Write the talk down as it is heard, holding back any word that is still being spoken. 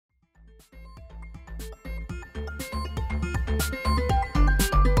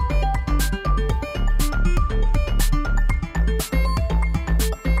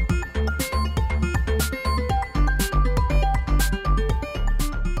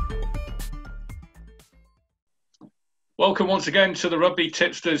Welcome once again to the Rugby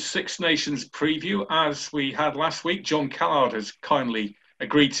Tipsters Six Nations preview. As we had last week, Jon Callard has kindly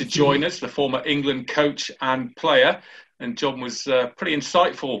agreed to join us, the former England coach and player. And Jon was pretty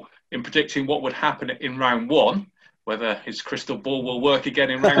insightful in predicting what would happen in round one. Whether his crystal ball will work again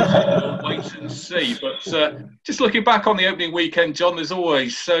in round two, we'll wait and see. But just looking back on the opening weekend, Jon, there's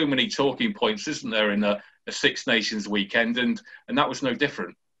always so many talking points, isn't there, in a Six Nations weekend? And that was no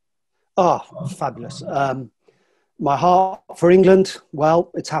different. Oh, fabulous. My heart for England,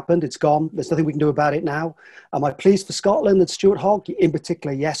 well, it's happened, it's gone. There's nothing we can do about it now. Am I pleased for Scotland and Stuart Hogg? In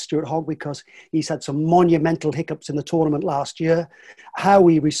particular, yes, Stuart Hogg, because he's had some monumental hiccups in the tournament last year. How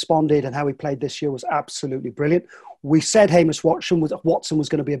he responded and how he played this year was absolutely brilliant. We said Hamish Watson was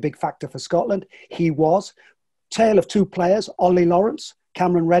going to be a big factor for Scotland. He was. Tale of two players, Ollie Lawrence,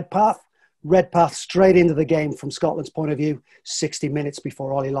 Cameron Redpath. Redpath straight into the game from Scotland's point of view, 60 minutes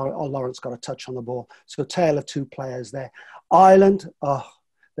before Ollie Lawrence got a touch on the ball. So tale of two players there. Ireland,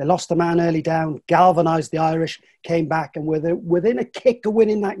 they lost a man early down, galvanised the Irish, came back and were within a kick of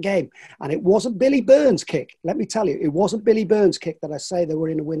winning that game. And it wasn't Billy Byrne's kick. Let me tell you, it wasn't Billy Byrne's kick that I say they were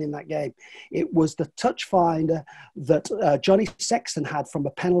in a win in that game. It was the touch finder that Johnny Sexton had from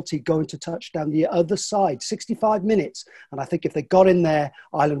a penalty going to touchdown the other side, 65 minutes. And I think if they got in there,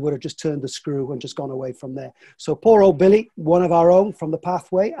 Ireland would have just turned the screw and just gone away from there. So poor old Billy, one of our own from the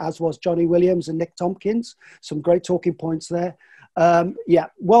pathway, as was Johnny Williams and Nick Tompkins. Some great talking points there.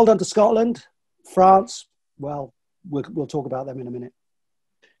 Well done to Scotland. France, well, we'll talk about them in a minute.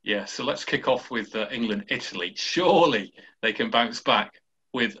 Yeah, so let's kick off with England-Italy. Surely they can bounce back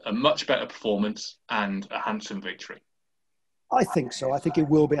with a much better performance and a handsome victory. I think so. I think it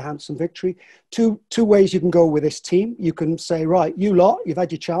will be a handsome victory. Two ways you can go with this team. You can say, right, you lot, you've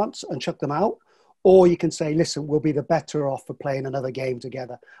had your chance and chuck them out. Or you can say, listen, we'll be the better off for playing another game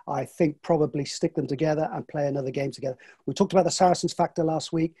together. I think probably stick them together and play another game together. We talked about the Saracens factor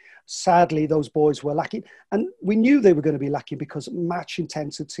last week. Sadly, those boys were lacking. And we knew they were going to be lacking because match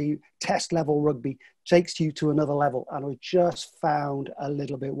intensity, test level rugby takes you to another level. And we just found a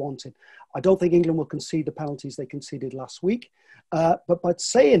little bit wanting. I don't think England will concede the penalties they conceded last week. But by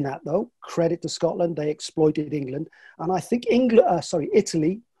saying that, though, credit to Scotland. They exploited England. And I think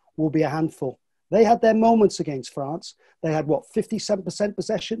Italy will be a handful. They had their moments against France. They had, 57%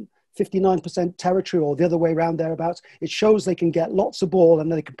 possession, 59% territory, or the other way around thereabouts. It shows they can get lots of ball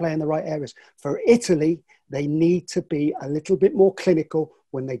and they can play in the right areas. For Italy, they need to be a little bit more clinical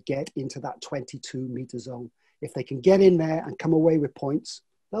when they get into that 22-metre zone. If they can get in there and come away with points,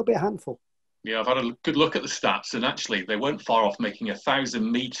 they'll be a handful. Yeah, I've had a good look at the stats, and actually they weren't far off making 1,000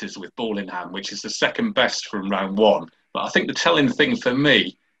 metres with ball in hand, which is the second best from round one. But I think the telling thing for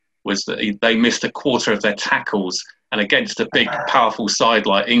me was that they missed a quarter of their tackles, and against a big, powerful side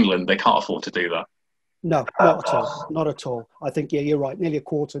like England, they can't afford to do that. No, not at all. Not at all. I think, you're right. Nearly a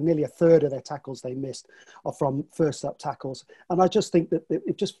quarter, nearly a third of their tackles they missed are from first-up tackles. And I just think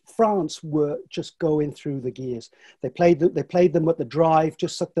that France were just going through the gears. They played them at the drive,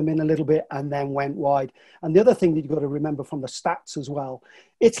 just sucked them in a little bit, and then went wide. And the other thing that you've got to remember from the stats as well,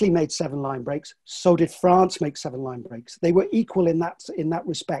 Italy made 7 line breaks. So did France make 7 line breaks. They were equal in that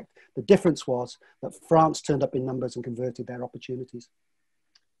respect. The difference was that France turned up in numbers and converted their opportunities.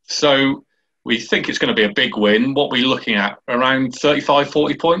 So we think it's going to be a big win. What are we looking at? Around 35,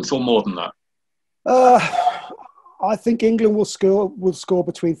 40 points or more than that? I think England will score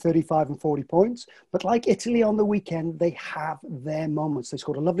between 35 and 40 points. But like Italy on the weekend, they have their moments. They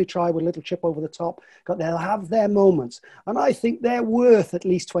scored a lovely try with a little chip over the top. They'll have their moments. And I think they're worth at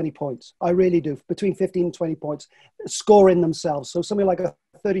least 20 points. I really do. Between 15 and 20 points, scoring themselves. So something like a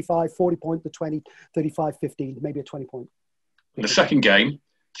 35, 40 point to 20, 35, 15, maybe a 20 point. The second game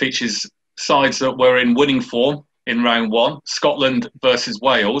features sides that were in winning form in round one, Scotland versus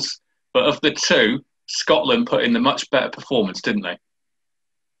Wales. But of the two, Scotland put in the much better performance, didn't they?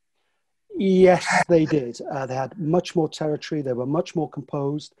 Yes, they did. They had much more territory. They were much more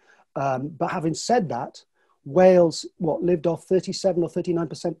composed. But having said that, Wales, lived off 37 or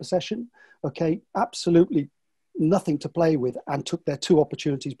 39% possession? Okay, absolutely nothing to play with, and took their 2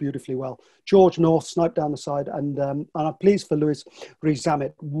 opportunities beautifully well. George North sniped down the side, and I'm pleased for Louis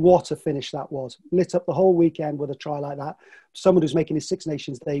Rees-Zammit. What a finish that was. Lit up the whole weekend with a try like that. Someone who's making his Six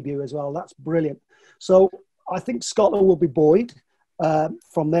Nations debut as well. That's brilliant. So I think Scotland will be buoyed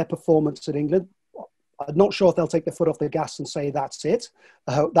from their performance at England. I'm not sure if they'll take their foot off the gas and say that's it.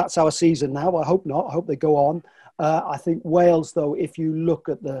 That's our season now. I hope not. I hope they go on. I think Wales, though, if you look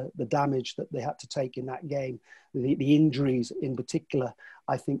at the damage that they had to take in that game, the injuries in particular,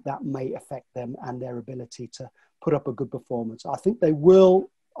 I think that may affect them and their ability to put up a good performance. I think they will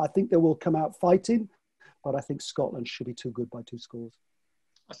come out fighting, but I think Scotland should be too good by 2 scores.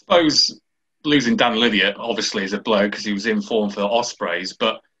 I suppose losing Dan Lydiate obviously is a blow because he was in form for the Ospreys,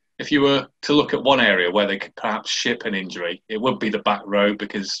 but if you were to look at one area where they could perhaps ship an injury, it would be the back row,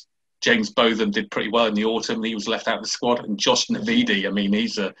 because James Botham did pretty well in the autumn. He was left out of the squad, and Josh Navidi, I mean,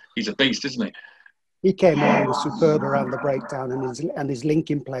 he's a beast, isn't he? He came on and was superb around the breakdown and his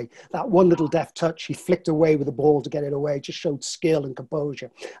linking play. That one little deft touch, he flicked away with the ball to get it away, just showed skill and composure.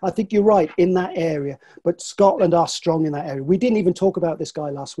 I think you're right in that area, but Scotland are strong in that area. We didn't even talk about this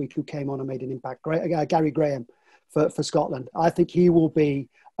guy last week who came on and made an impact, Gary Graham for Scotland. I think he will be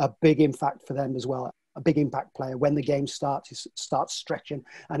a big impact for them as well, a big impact player. When the game starts, he starts stretching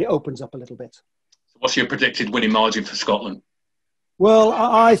and it opens up a little bit. So what's your predicted winning margin for Scotland? Well,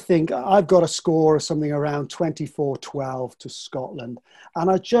 I think I've got a score of something around 24-12 to Scotland.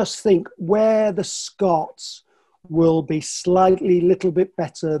 And I just think where the Scots will be slightly little bit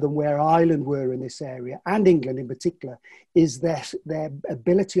better than where Ireland were in this area, and England in particular, is their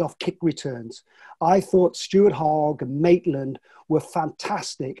ability of kick returns. I thought Stuart Hogg and Maitland were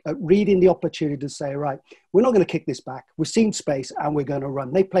fantastic at reading the opportunity to say, right, we're not going to kick this back. We've seen space and we're going to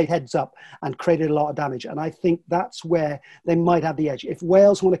run. They played heads up and created a lot of damage. And I think that's where they might have the edge. If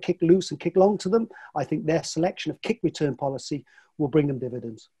Wales want to kick loose and kick long to them, I think their selection of kick return policy will bring them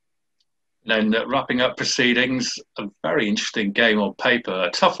dividends. Then wrapping up proceedings, a very interesting game on paper,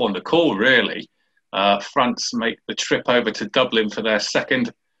 a tough one to call, really. France make the trip over to Dublin for their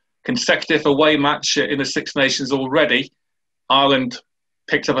second consecutive away match in the Six Nations already. Ireland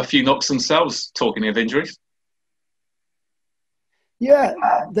picked up a few knocks themselves, talking of injuries. Yeah,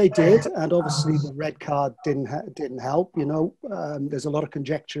 they did. And obviously the red card didn't help. You know, there's a lot of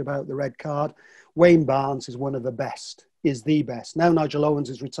conjecture about the red card. Wayne Barnes is one of the best. Is the best. Now Nigel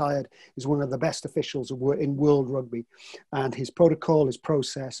Owens is retired, is one of the best officials in world rugby. And his protocol, his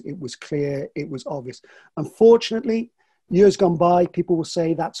process, it was clear, it was obvious. Unfortunately, years gone by, people will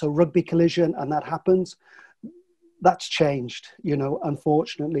say that's a rugby collision and that happens. That's changed, you know,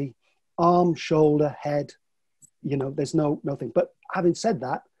 unfortunately. Arm, shoulder, head, you know, there's nothing. But having said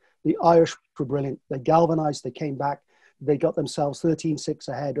that, the Irish were brilliant. They galvanised, they came back. They got themselves 13-6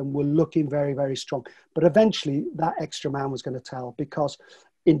 ahead and were looking very, very strong. But eventually that extra man was going to tell, because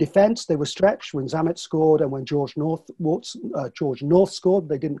in defence, they were stretched when Zamet scored and when George North scored.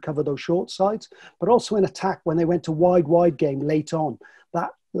 They didn't cover those short sides. But also in attack, when they went to wide game late on, that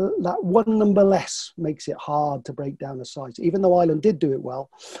one number less makes it hard to break down the sides, even though Ireland did do it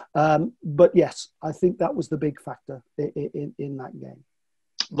well. But yes, I think that was the big factor in that game.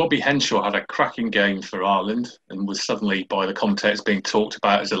 Robbie Henshaw had a cracking game for Ireland and was suddenly, by the commentators, being talked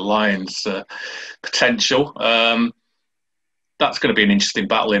about as a Lions potential. That's going to be an interesting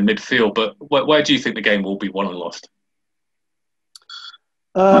battle in midfield. But where do you think the game will be won and lost?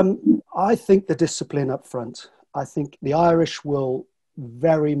 I think the discipline up front. I think the Irish will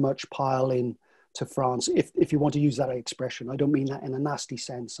very much pile in to France, if you want to use that expression. I don't mean that in a nasty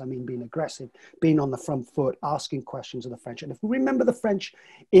sense. I mean being aggressive, being on the front foot, asking questions of the French. And if we remember the French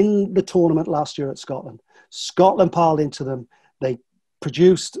in the tournament last year at Scotland piled into them. They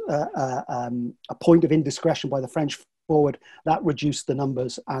produced a point of indiscretion by the French forward. That reduced the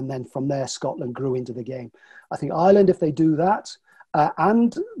numbers. And then from there, Scotland grew into the game. I think Ireland, if they do that,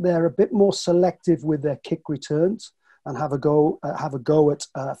 and they're a bit more selective with their kick returns, and have a go at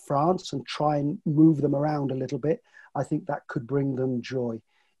France and try and move them around a little bit, I think that could bring them joy.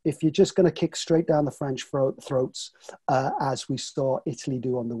 If you're just going to kick straight down the French throats, as we saw Italy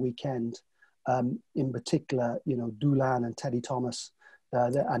do on the weekend, in particular, you know, Dulin and Teddy Thomas,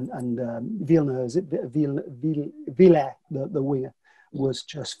 and Villeneuve, Villers, the winger, was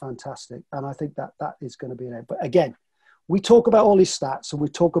just fantastic. And I think that is going to be there. But again, we talk about all these stats and we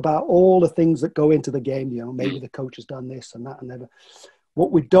talk about all the things that go into the game. You know, maybe the coach has done this and that and that.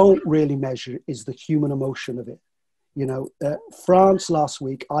 What we don't really measure is the human emotion of it. You know, France last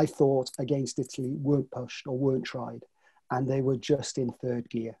week, I thought against Italy weren't pushed or weren't tried. And they were just in third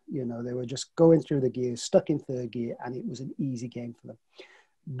gear. You know, they were just going through the gears, stuck in third gear, and it was an easy game for them.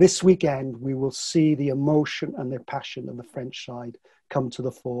 This weekend, we will see the emotion and the passion of the French side come to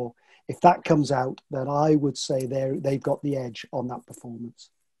the fore. If that comes out, then I would say they've got the edge on that performance.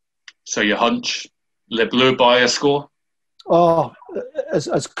 So your hunch, Le Bleu by a score? Oh,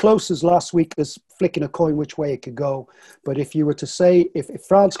 as close as last week as flicking a coin which way it could go. But if you were to say, if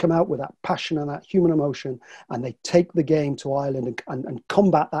France come out with that passion and that human emotion and they take the game to Ireland and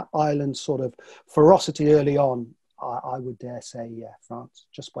combat that Ireland sort of ferocity early on, I would dare say, yeah, France,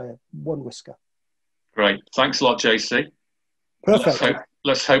 just by one whisker. Great. Thanks a lot, JC. Perfect.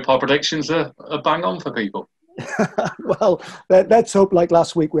 Let's hope our predictions are bang on for people. Well, let's hope, like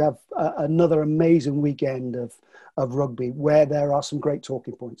last week, we have another amazing weekend of rugby where there are some great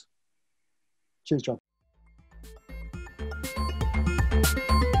talking points. Cheers, John.